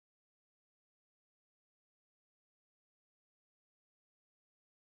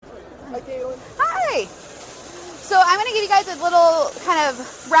Hi, Caitlin. Hi. So I'm going to give you guys a little kind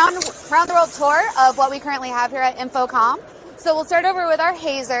of round the world tour of what we currently have here at Infocomm. So we'll start over with our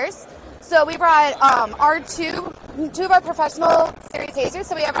hazers. So we brought two of our professional series hazers.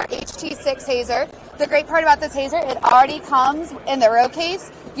 So we have our HT6 hazer. The great part about this hazer, it already comes in the road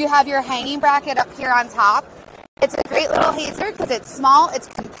case. You have your hanging bracket up here on top. It's a great little hazer because it's small, it's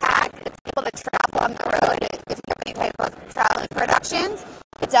compact, it's able to travel on the road if you have any type of traveling productions.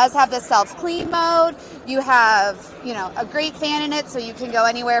 It does have the self-clean mode. You have, a great fan in it, so you can go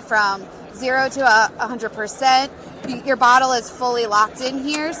anywhere from 0 to 100%. Your bottle is fully locked in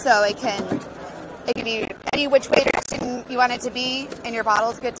here, so it can be any which way direction you want it to be, and your bottle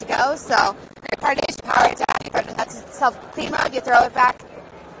is good to go. So the great part is you power it down, you put it in that self-clean mode, you throw it back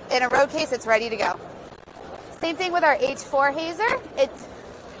in a road case, it's ready to go. Same thing with our H4 hazer. It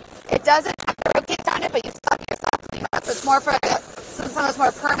doesn't have the road case on it, but you still have your self-clean mode, so it's more for some of those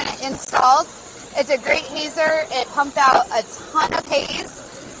more permanent installs. It's a great hazer. It pumped out a ton of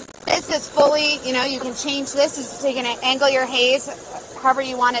haze. This is fully, you can change this so you can angle your haze however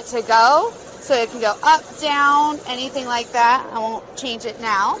you want it to go. So it can go up, down, anything like that. I won't change it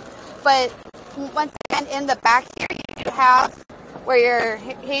now. But once again, in the back here, you do have where your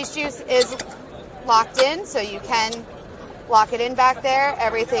haze juice is locked in, so you can lock it in back there.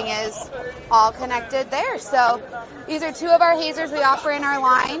 Everything is all connected there. So these are two of our hazers we offer in our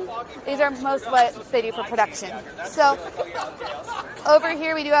line. These are most what they do for production. So over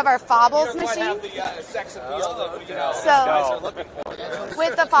here we do have our Froggys machine. So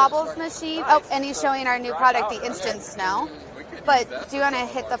with the Froggys machine, and he's showing our new product, the Instant Snow. But do you want to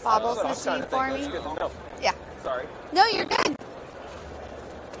hit the Froggys machine for me? Yeah. Sorry. No, you're good.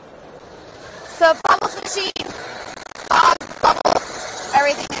 So Froggys machine, bubbles,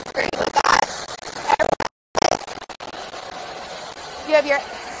 everything is great with that. You have your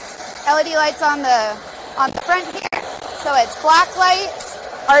LED lights on the front here. So it's black light,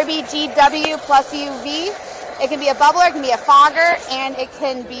 RBGW plus UV. It can be a bubbler, it can be a fogger, and it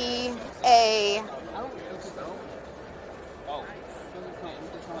can be a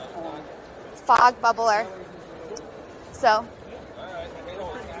fog bubbler. So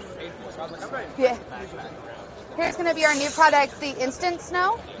yeah. Here's going to be our new product, the Instant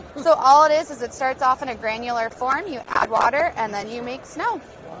Snow. So all it is it starts off in a granular form. You add water, and then you make snow.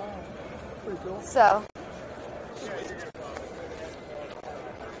 Wow. Pretty cool. So.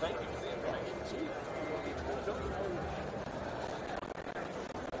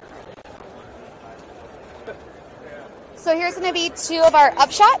 So here's going to be two of our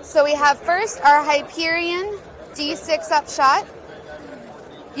upshots. So we have first our Hyperion D6 upshot.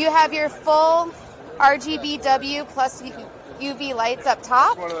 You have your full RGBW plus UV lights up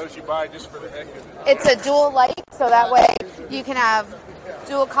top. It's one of those you buy just for the heck of it. It's a dual light, so that way you can have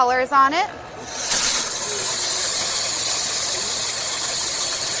dual colors on it.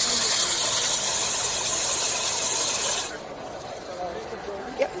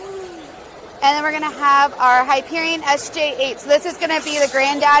 Yep. And then we're going to have our Hyperion SJ8. So this is going to be the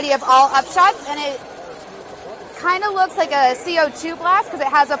granddaddy of all upshots, and it kind of looks like a CO2 blast because it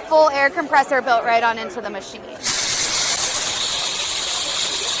has a full air compressor built right on into the machine.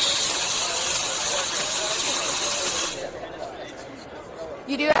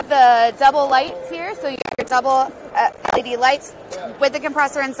 You do have the double lights here, so you have your double LED lights with the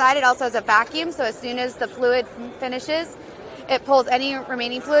compressor inside. It also has a vacuum, so as soon as the fluid finishes, it pulls any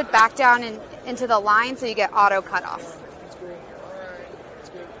remaining fluid back down into the line, so you get auto cutoff.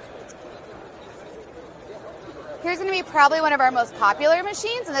 Here's going to be probably one of our most popular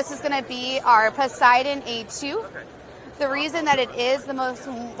machines, and this is going to be our Poseidon A2. The reason that it is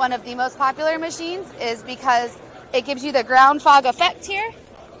one of the most popular machines is because it gives you the ground fog effect here,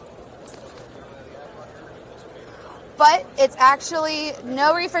 but it's actually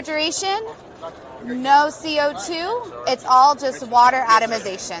no refrigeration, no CO2. It's all just water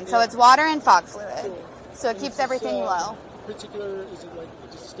atomization. So it's water and fog fluid. So it keeps everything low. Particular, is it like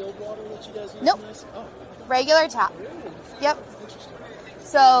distilled water that you guys use? Nope. Oh. Regular tap. Really? Yep.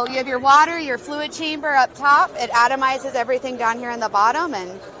 So you have your water, your fluid chamber up top. It atomizes everything down here in the bottom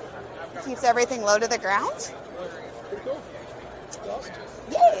and keeps everything low to the ground. Pretty cool. Awesome.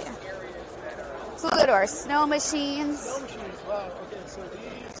 Yeah. So we'll go to our snow machines. Snow machines. Wow. Okay. So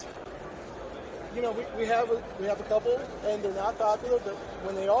these, we have a couple, and they're not popular, but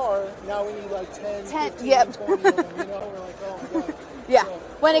when they are, now we need like 10 15, yep. 20 of them. We're like, oh my god. Yeah. So,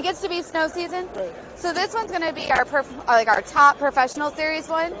 when it gets to be snow season. Right. So this one's going to be our top professional series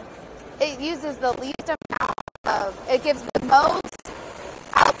one. It uses the least amount of. It gives the most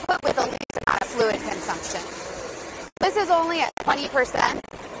output with the least amount of fluid consumption. This is only at 20%.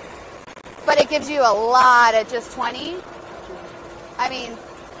 it gives you a lot at just 20. I mean,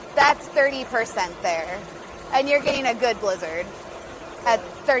 that's 30% there. And you're getting a good blizzard at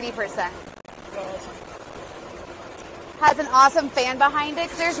 30%. Has an awesome fan behind it.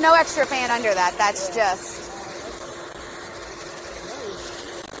 There's no extra fan under that. That's just...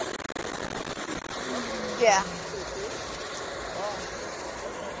 Yeah.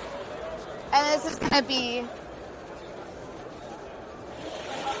 And this is going to be...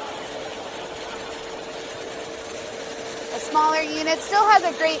 a smaller unit. Still has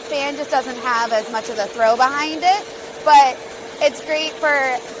a great fan, just doesn't have as much of the throw behind it. But it's great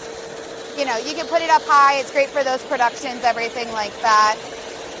for... You know, you can put it up high. It's great for those productions, everything like that.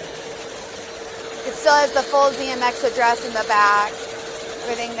 It still has the full DMX address in the back.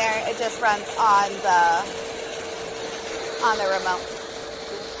 Everything there. It just runs on the remote.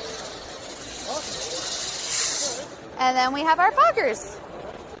 And then we have our foggers.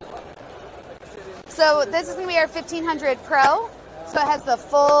 So this is going to be our 1500 Pro. So it has the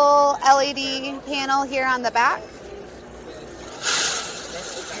full LED panel here on the back.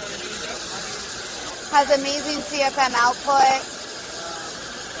 Has amazing CFM output.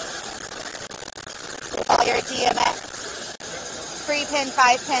 All your DMX. 3-pin,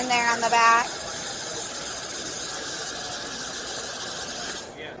 5-pin there on the back.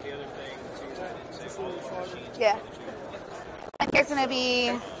 Yeah, the other thing too, Yeah. And here's going to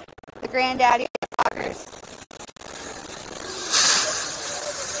be the granddaddy of foggers.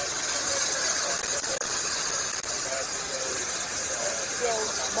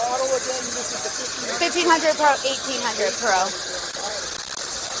 Model again, this is the 1500 Pro, 1800 Pro.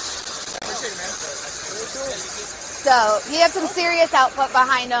 So you have some serious output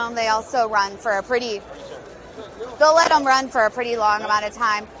behind them. They also run for a pretty, they'll let them run for a pretty long amount of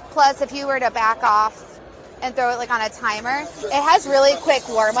time. Plus, if you were to back off and throw it like on a timer, it has really quick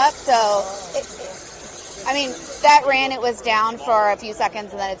warm up. So, I mean, that ran, it was down for a few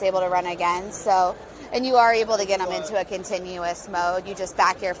seconds and then it's able to run again. So, and you are able to get them into a continuous mode. You just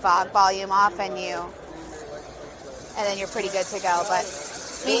back your fog volume off and then you're pretty good to go. But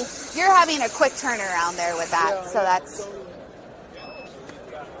I mean, you're having a quick turnaround there with that. So that's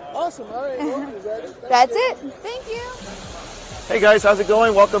awesome. All right. Well, that's it. Thank you. Hey guys, how's it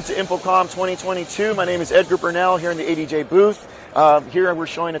going? Welcome to Infocomm 2022. My name is Edgar Burnell here in the ADJ booth. Here we're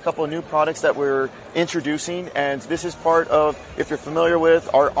showing a couple of new products that we're introducing, and this is part of, if you're familiar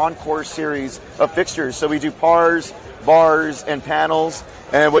with, our Encore series of fixtures. So we do pars, bars, and panels,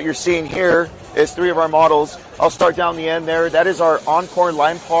 and what you're seeing here is 3 of our models. I'll start down the end there. That is our Encore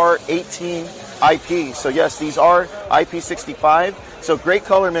Lime Par 18 IP. So yes, these are IP65. So great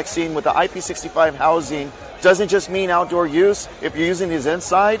color mixing with the IP65 housing. Doesn't just mean outdoor use. If you're using these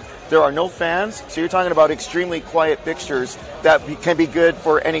inside, there are no fans. So you're talking about extremely quiet fixtures that can be good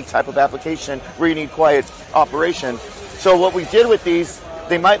for any type of application where you need quiet operation. So what we did with these,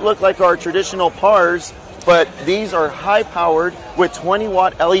 they might look like our traditional pars, but these are high powered with 20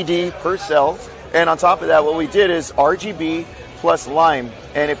 watt LED per cell. And on top of that, what we did is RGB plus lime.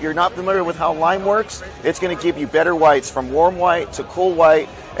 And if you're not familiar with how lime works, it's going to give you better whites from warm white to cool white.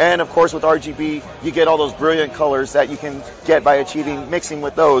 And of course with RGB, you get all those brilliant colors that you can get by achieving mixing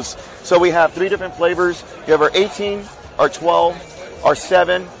with those. So we have 3 different flavors. You have our 18, our 12, our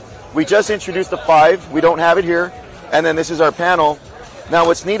 7. We just introduced the 5. We don't have it here. And then this is our panel. Now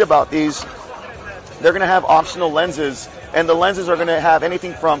what's neat about these, they're going to have optional lenses. And the lenses are going to have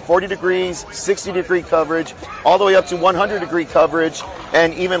anything from 40 degrees, 60 degree coverage, all the way up to 100 degree coverage,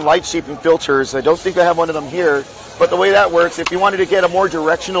 and even light shaping filters. I don't think I have one of them here. But the way that works, if you wanted to get a more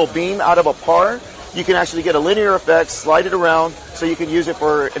directional beam out of a par, you can actually get a linear effect, slide it around, so you can use it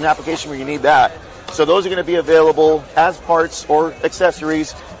for an application where you need that. So those are going to be available as parts or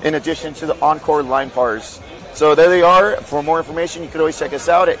accessories in addition to the Encore Lime Pars. So there they are. For more information, you can always check us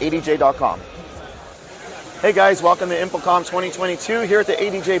out at adj.com. Hey guys, welcome to Infocomm 2022 here at the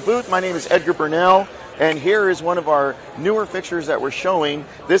ADJ booth. My name is Edgar Burnell, and here is one of our newer fixtures that we're showing.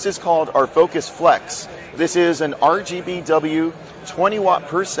 This is called our Focus Flex. This is an RGBW 20 watt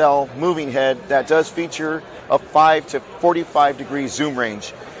per cell moving head that does feature a 5 to 45 degree zoom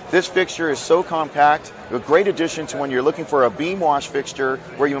range. This fixture is so compact, a great addition to when you're looking for a beam wash fixture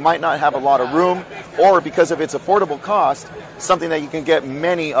where you might not have a lot of room, or because of its affordable cost, something that you can get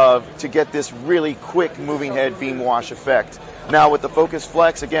many of to get this really quick moving head beam wash effect. Now with the Focus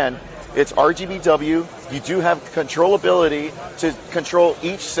Flex, again, it's RGBW. You do have controllability to control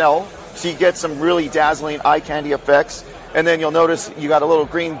each cell, so you get some really dazzling eye candy effects. And then you'll notice you got a little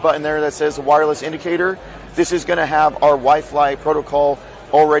green button there that says wireless indicator. This is going to have our Wi-Fi protocol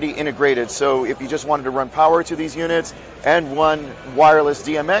already integrated. So if you just wanted to run power to these units and one wireless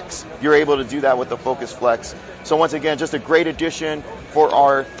DMX, you're able to do that with the Focus Flex. So once again, just a great addition for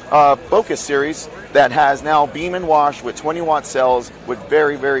our Focus series that has now beam and wash with 20-watt cells with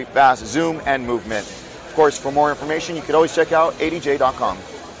very, very fast zoom and movement. Of course, for more information, you can always check out adj.com.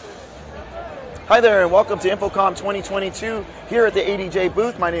 Hi there, and welcome to Infocomm 2022 here at the ADJ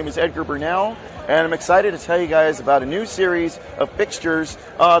booth. My name is Edgar Burnell, and I'm excited to tell you guys about a new series of fixtures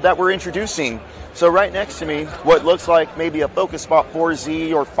that we're introducing. So right next to me, what looks like maybe a Focus Spot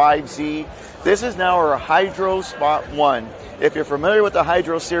 4Z or 5Z, this is now our Hydro Spot 1. If you're familiar with the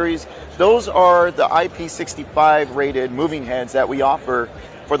Hydro series, those are the IP65 rated moving heads that we offer.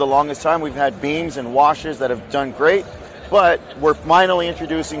 For the longest time, we've had beams and washes that have done great, but we're finally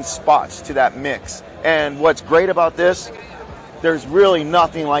introducing spots to that mix. And what's great about this, there's really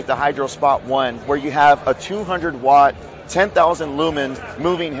nothing like the Hydro Spot 1, where you have a 200 watt, 10,000 lumen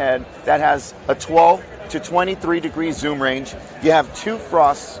moving head that has a 12 to 23 degree zoom range. You have 2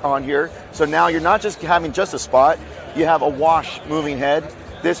 frosts on here, so now you're not just having just a spot, you have a wash moving head.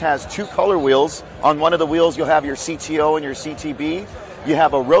 This has 2 color wheels. On one of the wheels, you'll have your CTO and your CTB. You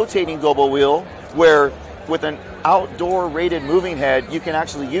have a rotating gobo wheel where with an outdoor rated moving head, you can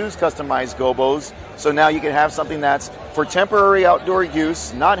actually use customized gobos. So now you can have something that's for temporary outdoor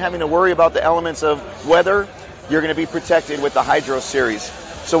use, not having to worry about the elements of weather. You're going to be protected with the Hydro series.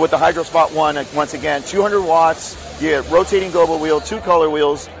 So with the Hydro Spot 1, once again, 200 watts, you get rotating gobo wheel, 2 color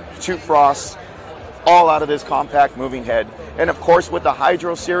wheels, 2 frosts, all out of this compact moving head. And of course, with the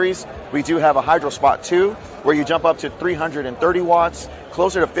Hydro series, we do have a Hydro Spot 2, where you jump up to 330 watts,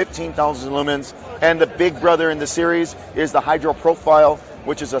 closer to 15,000 lumens. And the big brother in the series is the Hydro Profile,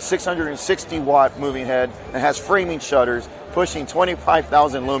 which is a 660 watt moving head and has framing shutters pushing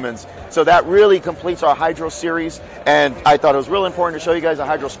 25,000 lumens. So that really completes our Hydro series. And I thought it was really important to show you guys a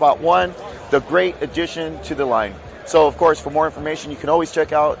Hydro Spot 1, the great addition to the line. So of course, for more information, you can always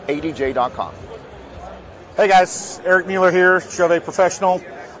check out adj.com. Hey guys, Eric Mueller here, Chauvet Professional.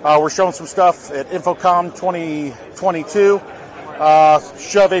 We're showing some stuff at Infocomm 2022.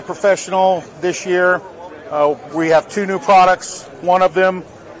 Chauvet Professional this year. We have 2 new products. One of them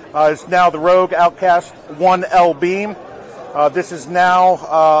is now the Rogue Outcast 1L beam. This is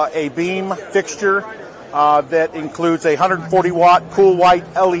now a beam fixture that includes a 140 watt cool white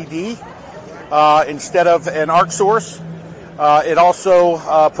LED instead of an arc source. It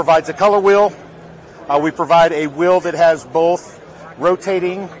also provides a color wheel. We provide a wheel that has both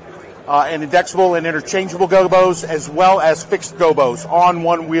rotating and indexable and interchangeable gobos, as well as fixed gobos on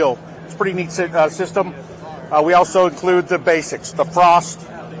one wheel. It's a pretty neat system. We also include the basics, the frost,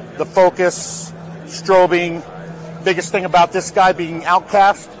 the focus, strobing. Biggest thing about this guy being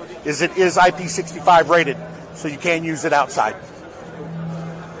Outcast is it is IP65 rated, so you can use it outside.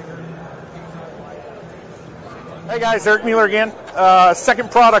 Hey guys, Eric Mueller again.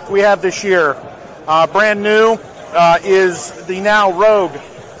 Second product we have this year. Brand new is the now Rogue.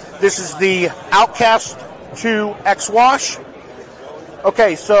 This is the Outcast 2 X-Wash.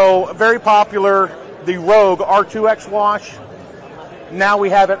 Okay, so very popular, the Rogue R2 X-Wash. Now we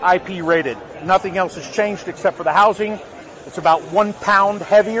have it IP rated. Nothing else has changed except for the housing. It's about 1 pound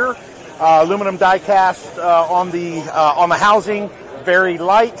heavier. Aluminum die cast on the housing, very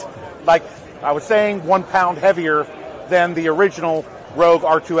light. Like I was saying, 1 pound heavier than the original Rogue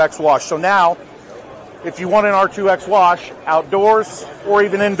R2 X-Wash. So now, if you want an R2X wash outdoors or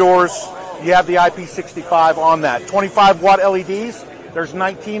even indoors, you have the IP65 on that. 25 watt LEDs, there's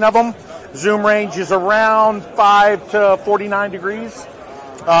 19 of them. Zoom range is around 5 to 49 degrees.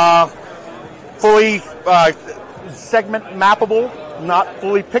 Fully segment mappable, not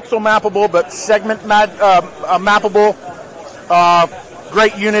fully pixel mappable, but segment mappable.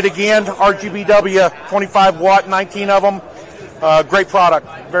 Great unit again, RGBW, 25 watt, 19 of them. Great product,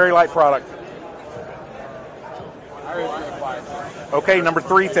 very light product. Okay, number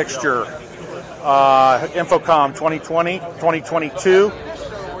 3 fixture, Infocomm 2022.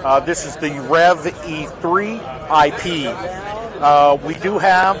 This is the Rev E3 IP. We do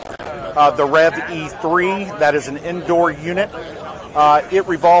have the Rev E3, that is an indoor unit. It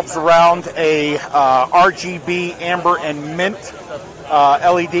revolves around a RGB amber and mint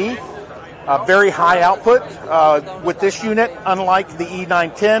LED. Very high output with this unit, unlike the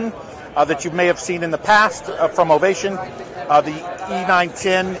E910 that you may have seen in the past from Ovation. The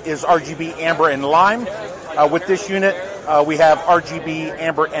E910 is RGB amber and lime. With this unit, we have RGB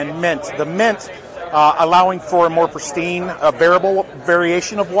amber and mint. The mint allowing for a more pristine variable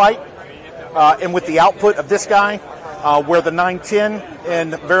variation of white. And with the output of this guy, where the 910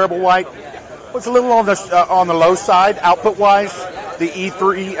 and variable white was a little on the low side output-wise, The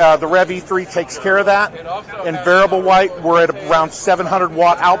E3, the Rev E3 takes care of that. In variable white, we're at around 700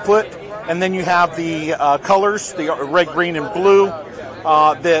 watt output. And then you have the colors, the red, green, and blue,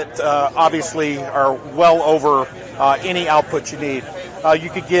 that obviously are well over any output you need.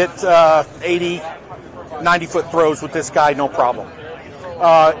 You could get 80, 90-foot throws with this guy, no problem.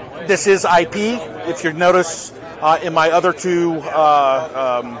 This is IP. If you notice in my other two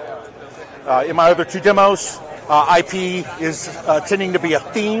demos, IP is tending to be a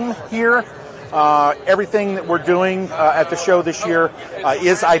theme here. Everything that we're doing at the show this year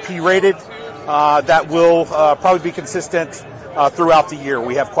is IP rated. That will probably be consistent throughout the year.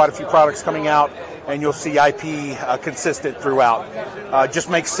 We have quite a few products coming out, and you'll see IP consistent throughout. Just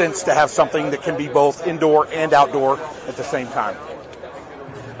makes sense to have something that can be both indoor and outdoor at the same time.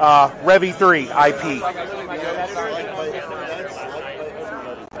 Rev E3 IP.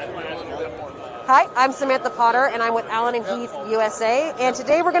 Hi, I'm Samantha Potter, and I'm with Allen&Heath USA, and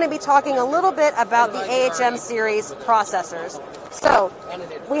today we're going to be talking a little bit about the AHM series processors. So,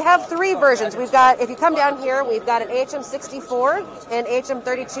 we have three versions. We've got, if you come down here, we've got an AHM 64, an AHM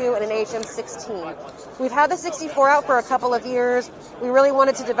 32, and an AHM 16. We've had the 64 out for a couple of years. We really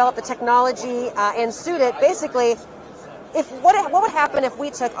wanted to develop the technology and suit it. Basically, what would happen if we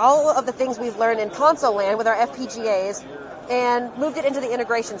took all of the things we've learned in console land with our FPGAs and moved it into the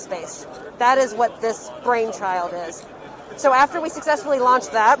integration space? That is what this brainchild is. So after we successfully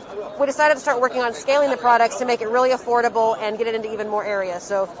launched that, we decided to start working on scaling the products to make it really affordable and get it into even more areas.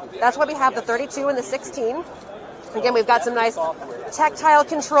 So that's why we have the 32 and the 16. Again, we've got some nice tactile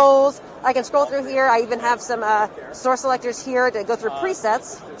controls. I can scroll through here. I even have some source selectors here to go through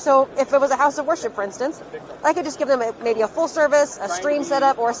presets. So if it was a house of worship, for instance, I could just give them maybe a full service, a stream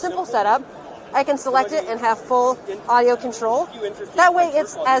setup, or a simple setup. I can select it and have full audio control. That way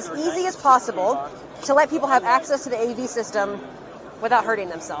it's as easy as possible to let people have access to the AV system without hurting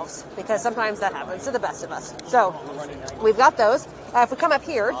themselves, because sometimes that happens to the best of us. So we've got those. If we come up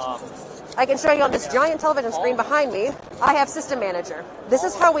here, I can show you on this giant television screen behind me, I have System Manager. This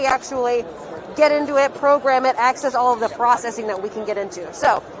is how we actually get into it, program it, access all of the processing that we can get into.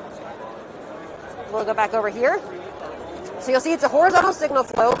 So we'll go back over here. So you'll see it's a horizontal signal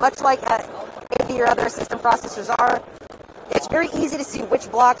flow, much like AV or other system processors are. It's very easy to see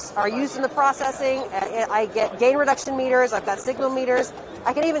which blocks are used in the processing. I get gain reduction meters, I've got signal meters.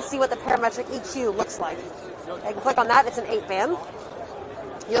 I can even see what the parametric EQ looks like. I can click on that, it's an 8-band.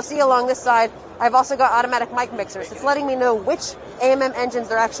 You'll see along this side, I've also got automatic mic mixers. It's letting me know which AMM engines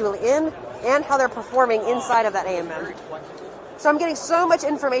they're actually in and how they're performing inside of that AMM. So I'm getting so much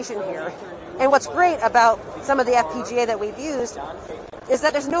information here. And what's great about some of the FPGA that we've used is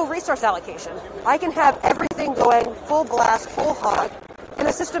that there's no resource allocation. I can have everything going full blast, full hog, and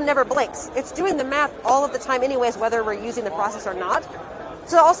the system never blinks. It's doing the math all of the time anyways, whether we're using the process or not.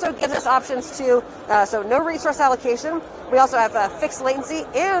 So it also gives us options to, so no resource allocation. We also have fixed latency,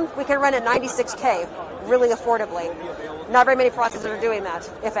 and we can run at 96K really affordably. Not very many processors are doing that,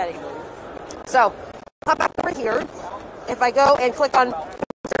 if any. So, pop back over here. If I go and click on,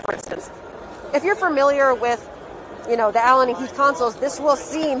 for instance, if you're familiar with, the Allen&Heath consoles, this will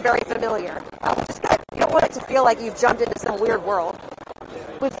seem very familiar. You don't want it to feel like you've jumped into some weird world.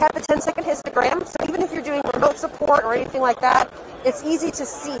 We've got the 10-second histogram, so even if you're doing remote support or anything like that, it's easy to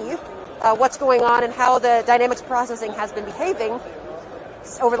see what's going on and how the dynamics processing has been behaving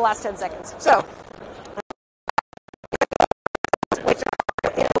over the last 10 seconds. So, which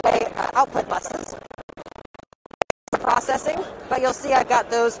are in a way output buses for processing, but you'll see I've got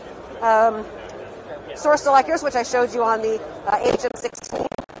those source selectors, which I showed you on the AHM 16.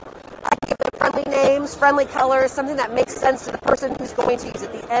 I can give them friendly names, friendly colors, something that makes sense to the person who's going to use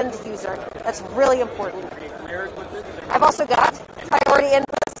it, the end user. That's really important. I've also got priority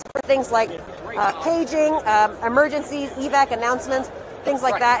inputs for things like paging, emergencies, evac announcements, things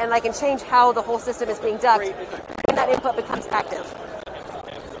like that, and I can change how the whole system is being ducked when that input becomes active.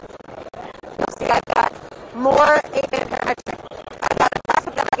 You'll see I've got more 8-band parametric. I've got a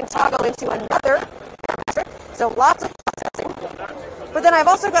graphic that I can toggle into another parametric, so lots of processing. But then I've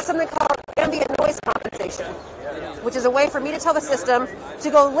also got something called ambient noise compensation, which is a way for me to tell the system to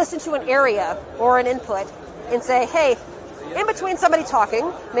go listen to an area or an input and say, hey, in between somebody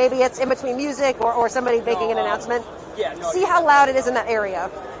talking, maybe it's in between music or somebody making an announcement, see how loud it is in that area.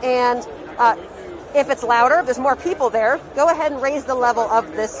 And if it's louder, if there's more people there, go ahead and raise the level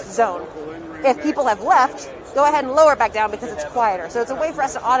of this zone. If people have left, go ahead and lower it back down because it's quieter. So it's a way for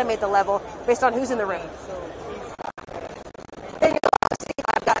us to automate the level based on who's in the room. Then you'll see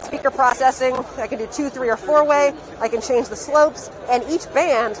I've got speaker processing. I can do 2, 3, or 4-way. I can change the slopes, and each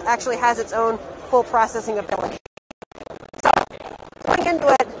band actually has its own full processing ability. So going into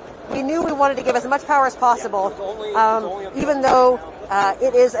it, we knew we wanted to give as much power as possible, even though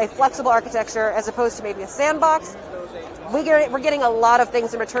it is a flexible architecture as opposed to maybe a sandbox. We're getting a lot of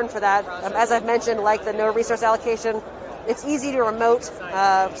things in return for that. As I've mentioned, like the no resource allocation, it's easy to remote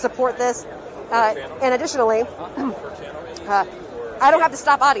support this. And additionally, I don't have to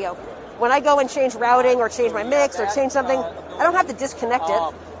stop audio. When I go and change routing or change my mix or change something, I don't have to disconnect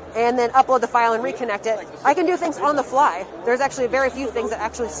it and then upload the file and reconnect it. I can do things on the fly. There's actually very few things that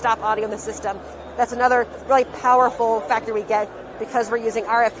actually stop audio in the system. That's another really powerful factor we get because we're using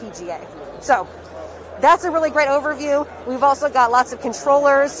RFPGA. So that's a really great overview. We've also got lots of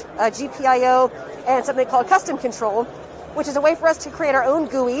controllers, GPIO, and something called custom control, which is a way for us to create our own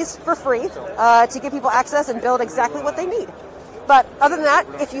GUIs for free to give people access and build exactly what they need. But other than that,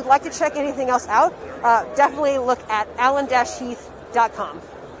 if you'd like to check anything else out, definitely look at Allen-Heath.com.